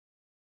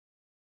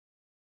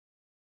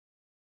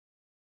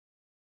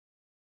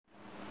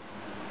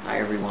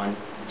everyone.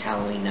 It's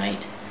Halloween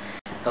night.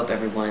 Hope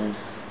everyone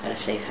had a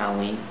safe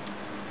Halloween.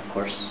 Of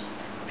course,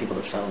 people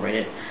that celebrate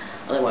it.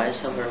 Otherwise,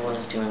 hope everyone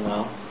is doing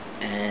well.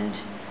 And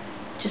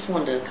just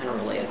wanted to kind of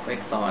relay a quick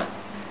thought.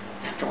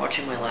 After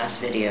watching my last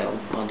video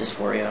on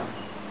dysphoria,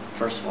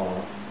 first of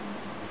all,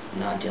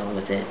 not dealing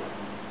with it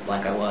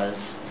like I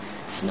was.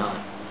 It's not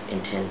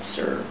intense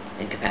or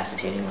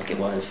incapacitating like it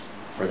was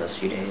for those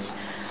few days.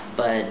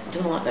 But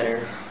doing a lot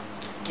better,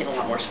 getting a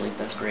lot more sleep,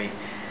 that's great.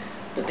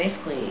 But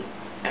basically,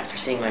 after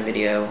seeing my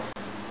video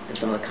and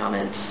some of the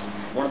comments,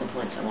 one of the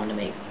points I wanted to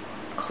make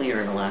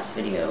clear in the last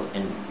video,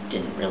 and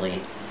didn't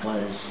really,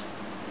 was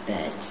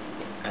that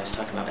I was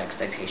talking about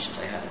expectations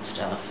I have and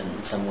stuff, and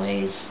in some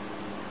ways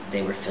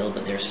they were filled,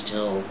 but there's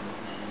still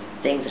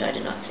things that I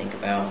did not think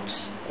about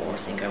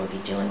or think I would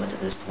be dealing with at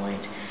this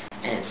point,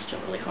 and it's still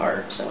really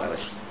hard. So I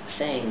was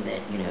saying that,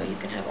 you know, you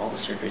can have all the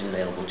surgeries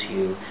available to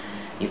you,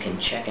 you can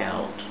check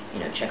out, you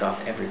know, check off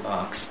every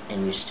box,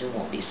 and you still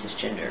won't be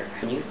cisgender.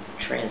 When you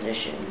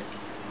transition,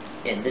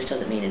 and this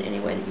doesn't mean in any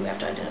way that you have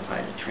to identify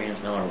as a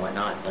trans male or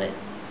whatnot, but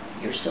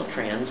you're still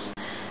trans,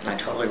 and I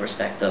totally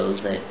respect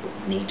those that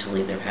need to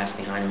leave their past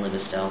behind and live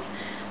as self,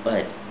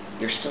 but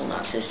you're still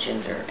not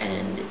cisgender,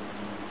 and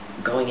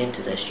going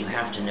into this, you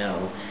have to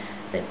know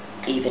that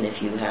even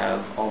if you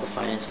have all the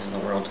finances in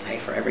the world to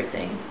pay for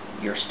everything,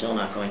 you're still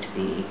not going to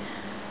be,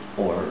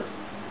 or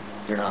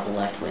you're not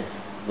left with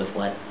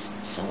what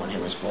someone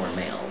who was born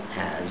male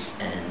has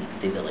and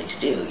the ability to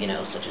do, you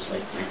know, such as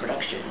like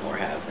reproduction or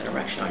have an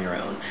erection on your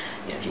own.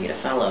 You know, if you get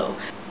a fellow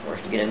or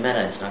if you get a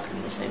meta, it's not going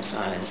to be the same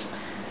size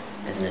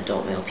as an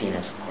adult male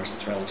penis. Of course,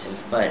 it's relative,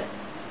 but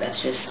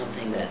that's just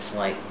something that's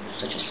like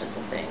such a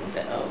simple thing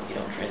that, oh, you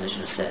don't transition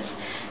to cis.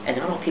 And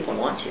not all people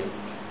want to.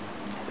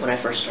 When I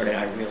first started,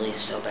 I really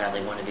so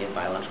badly wanted to be a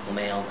biological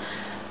male,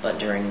 but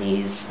during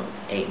these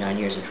 8-9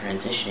 years of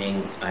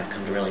transitioning, I've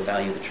come to really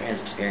value the trans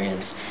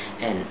experience,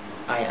 and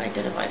I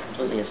identify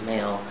completely as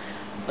male,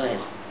 but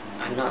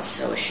I'm not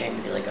so ashamed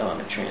to be like, oh, I'm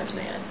a trans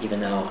man,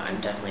 even though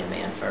I'm definitely a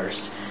man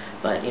first.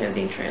 But, you know,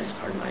 being trans is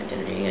part of my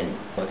identity, and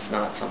it's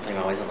not something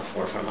always on the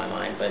forefront of my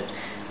mind, but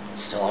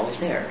it's still always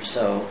there.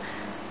 So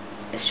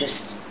it's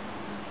just,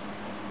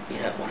 you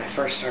know, when I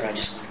first started, I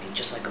just want to be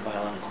just like a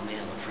biological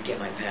male and forget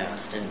my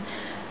past, and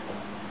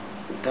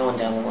going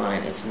down the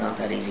line, it's not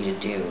that easy to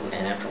do,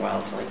 and after a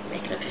while, it's like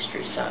making up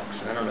history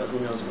sucks, and I don't know who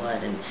knows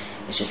what, and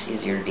it's just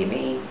easier to be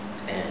me,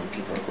 and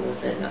people are cool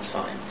with it, and that's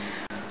fine.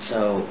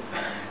 So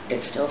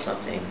it's still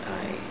something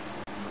I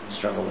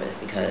struggle with,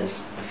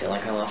 because I feel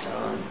like I lost out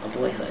on a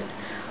boyhood,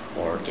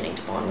 or getting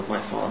to bond with my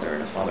father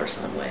in a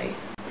father-son way,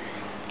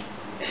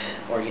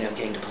 or, you know,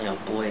 getting to play on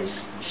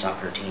boys'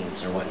 soccer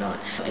teams or whatnot,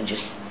 and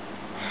just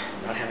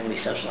not having to be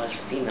socialized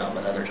as a female,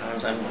 but other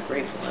times I'm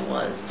grateful I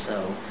was.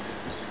 So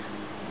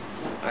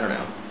I don't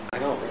know. I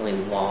don't really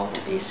long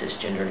to be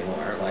cisgender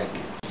anymore. Like,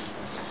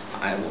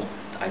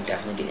 I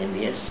definitely get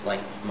envious.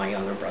 Like, my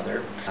younger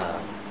brother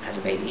has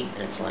a baby,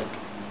 and it's like,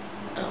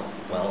 oh,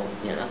 well,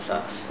 you know, that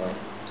sucks. Like,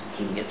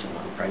 he can get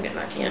someone pregnant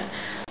and I can't.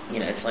 You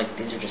know, it's like,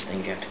 these are just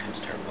things you have to come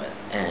to terms with.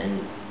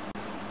 And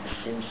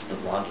since the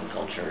vlogging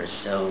culture is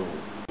so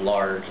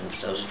large and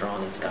so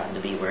strong, it's gotten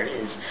to be where it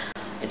is,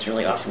 it's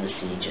really awesome to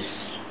see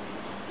just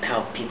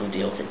how people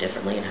deal with it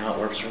differently and how it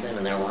works for them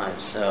in their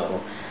lives.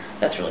 So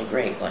that's really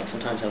great. Like,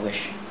 sometimes I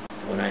wish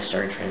when I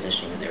started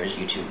transitioning that there was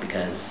YouTube,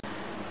 because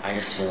I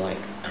just feel like,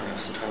 I don't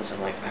know, sometimes I'm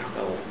like, I don't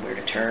know where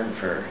to turn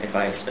for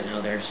advice, but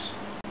no, there's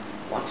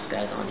lots of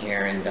guys on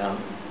here, and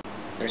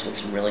there's been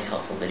some really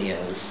helpful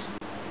videos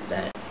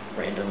that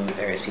random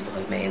various people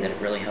have made that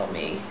have really helped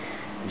me,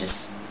 and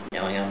just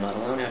knowing I'm not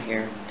alone out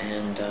here.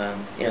 And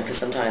you know, because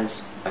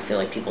sometimes I feel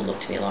like people look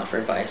to me a lot for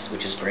advice,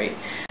 which is great,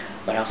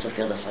 but I also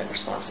feel this like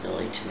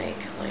responsibility to make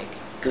like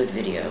good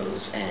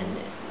videos and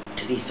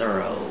to be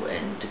thorough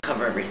and to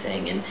cover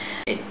everything, and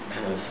it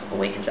kind of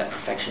awakens that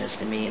perfectionist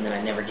in me, and then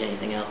I never get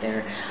anything out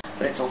there.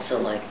 But it's also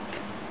like,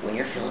 when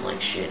you're feeling like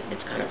shit,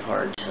 it's kind of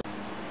hard to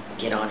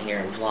get on here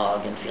and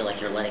vlog and feel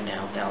like you're letting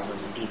down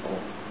thousands of people.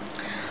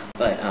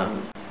 But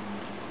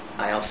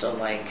I also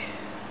like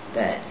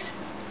that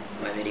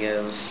my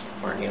videos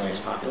aren't nearly as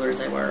popular as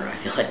they were. I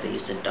feel like they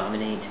used to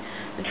dominate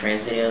the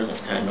trans videos.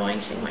 It's kind of annoying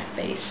seeing my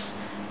face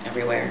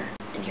everywhere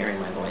and hearing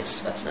my voice.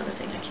 That's another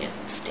thing. I can't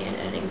stand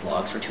editing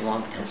vlogs for too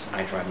long, because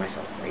I drive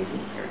myself crazy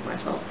hearing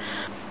myself.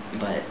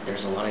 But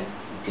there's a lot of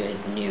good,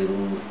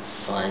 new,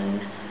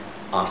 fun,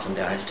 awesome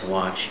guys to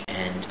watch,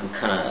 and I'm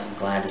kind of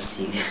glad to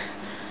see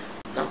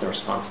not the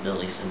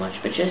responsibility so much,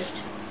 but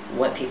just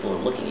what people are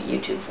looking at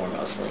YouTube for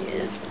mostly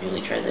is the newly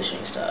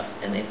transitioning stuff,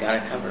 and they've got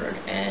it covered,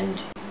 and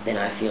then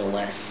I feel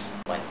less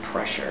like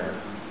pressure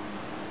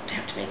to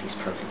have to make these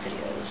perfect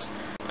videos.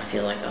 I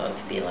feel like, oh, it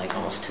could be like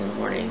almost 2 in the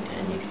morning,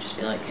 and you could just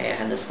be like, hey, I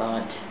had this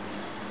thought.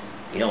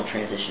 You don't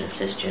transition to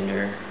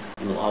cisgender.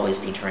 You will always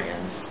be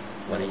trans,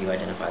 whether you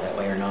identify that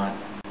way or not.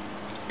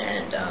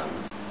 And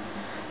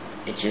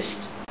it just,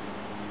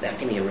 that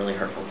can be a really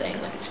hurtful thing.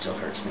 Like, it still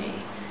hurts me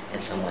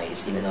in some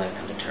ways, even though I've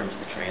come to terms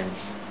with the trans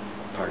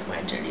part of my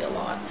identity a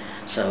lot.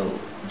 So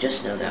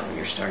just know that when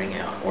you're starting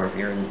out, or if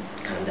you're in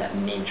kind of that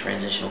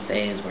mid-transitional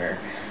phase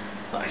where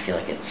I feel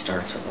like it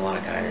starts with a lot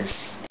of guys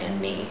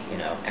and me, you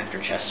know,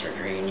 after chest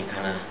surgery, and you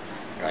kind of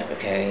are like,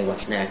 okay,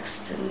 what's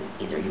next? And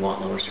either you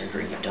want lower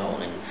surgery, you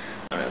don't, and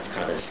I don't know, it's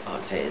kind of this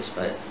odd phase,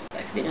 but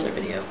that could be another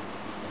video.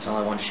 That's all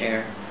I want to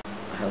share.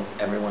 I hope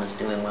everyone is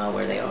doing well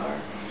where they are,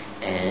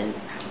 and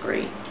have a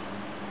great,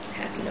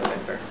 happy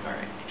November.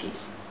 Alright,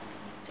 peace.